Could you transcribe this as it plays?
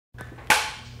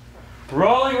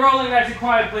Rolling, nice and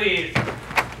quiet, please.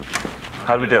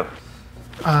 How'd we do?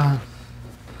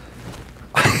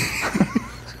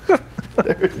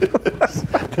 There it is.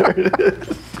 There it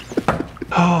is.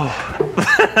 Oh,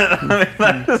 I mean,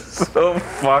 that is so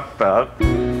fucked up.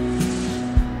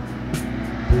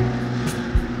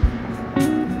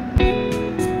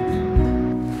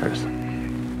 There's,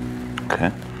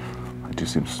 okay. I do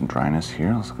see some dryness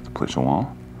here. Let's look at the pollution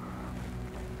wall.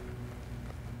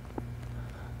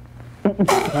 All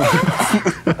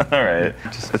right.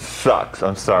 It sucks.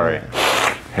 I'm sorry.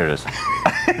 Here it is.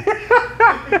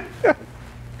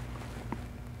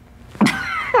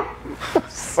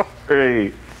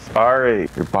 Sorry.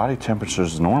 Your body temperature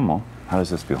is normal. How does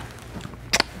this feel?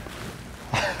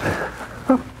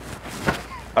 I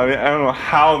mean, I don't know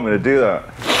how I'm going to do that.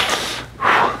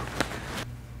 How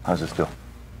does this feel?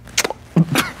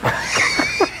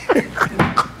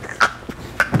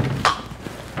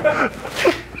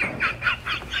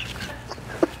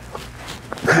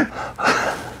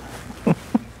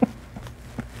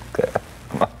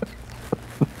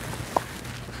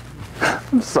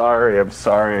 I'm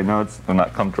sorry. I know I'm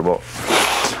not comfortable.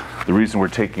 The reason we're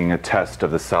taking a test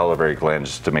of the salivary gland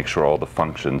is to make sure all the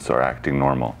functions are acting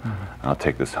normal. Mm-hmm. I'll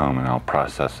take this home and I'll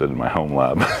process it in my home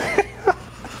lab.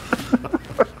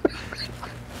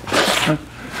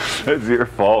 It's your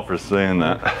fault for saying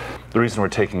that. The reason we're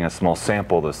taking a small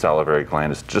sample of the salivary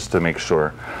gland is just to make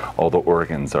sure all the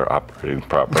organs are operating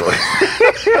properly.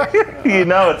 You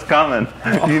know it's coming.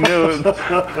 You knew it's not.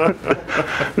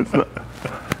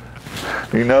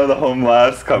 You know the home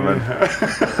lab's coming.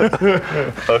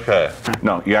 Okay.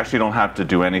 No, you actually don't have to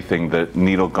do anything. The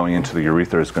needle going into the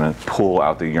urethra is going to pull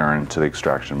out the urine to the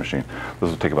extraction machine. This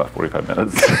will take about 45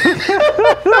 minutes.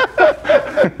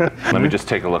 Let me just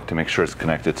take a look to make sure it's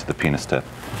connected to the penis tip.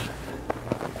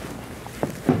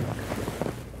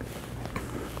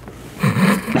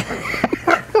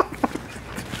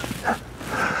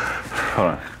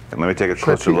 Hold on. Let me take a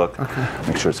closer look. Okay.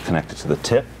 Make sure it's connected to the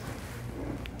tip.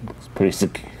 Pretty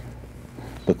secure.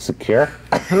 Looks secure.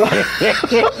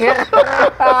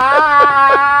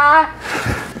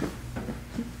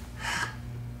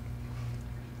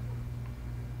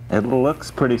 It looks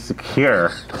pretty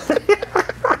secure.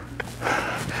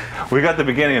 We got the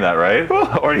beginning of that, right?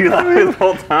 Or are you laughing the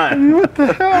whole time? What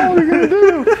the hell are we gonna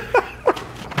do?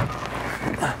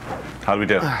 How do we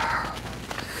do?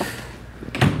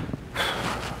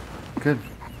 Good.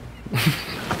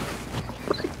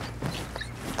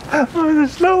 Oh,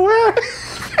 there's no way.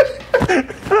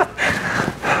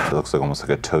 It looks like almost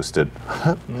like a toasted,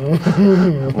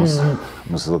 almost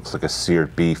looks like a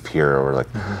seared beef here, or like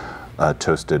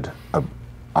toasted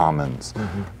almonds.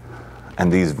 Mm-hmm.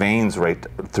 And these veins right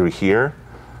through here,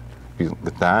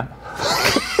 with that.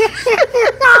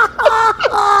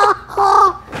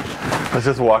 Let's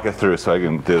just walk it through so I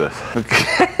can do this.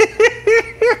 Okay.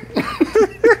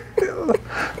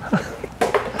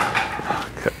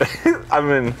 I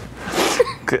mean,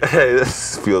 hey,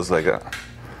 this feels like a.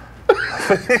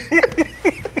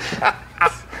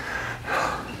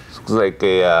 Looks like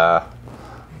a.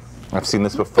 I've seen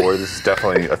this before. This is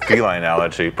definitely a feline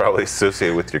allergy, probably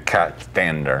associated with your cat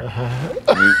dander.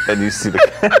 And you see the.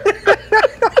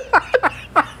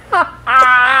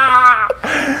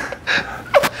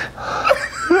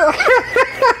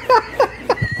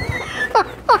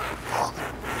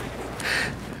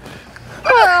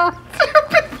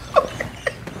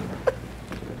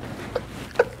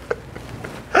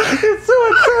 It's so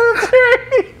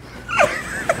unsanitary.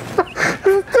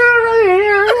 It's right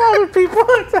here. A lot of people.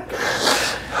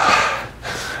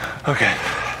 Okay.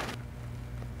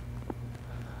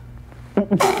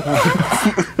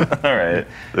 All right.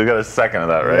 We got a second of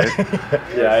that, right?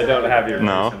 Yeah, I don't have your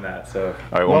voice in that, so.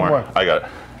 All right, one more. I got it.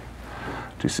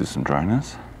 Do you see some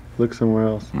dryness? Look somewhere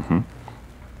else. Mm-hmm.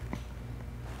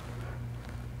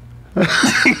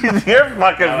 It's your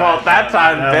fucking fault that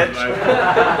time, bitch.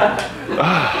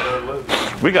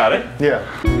 We got it. Yeah.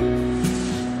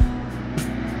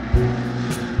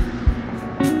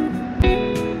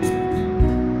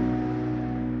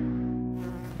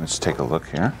 Let's take a look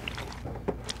here.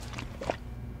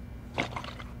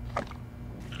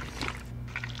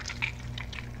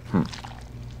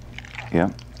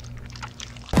 Yeah.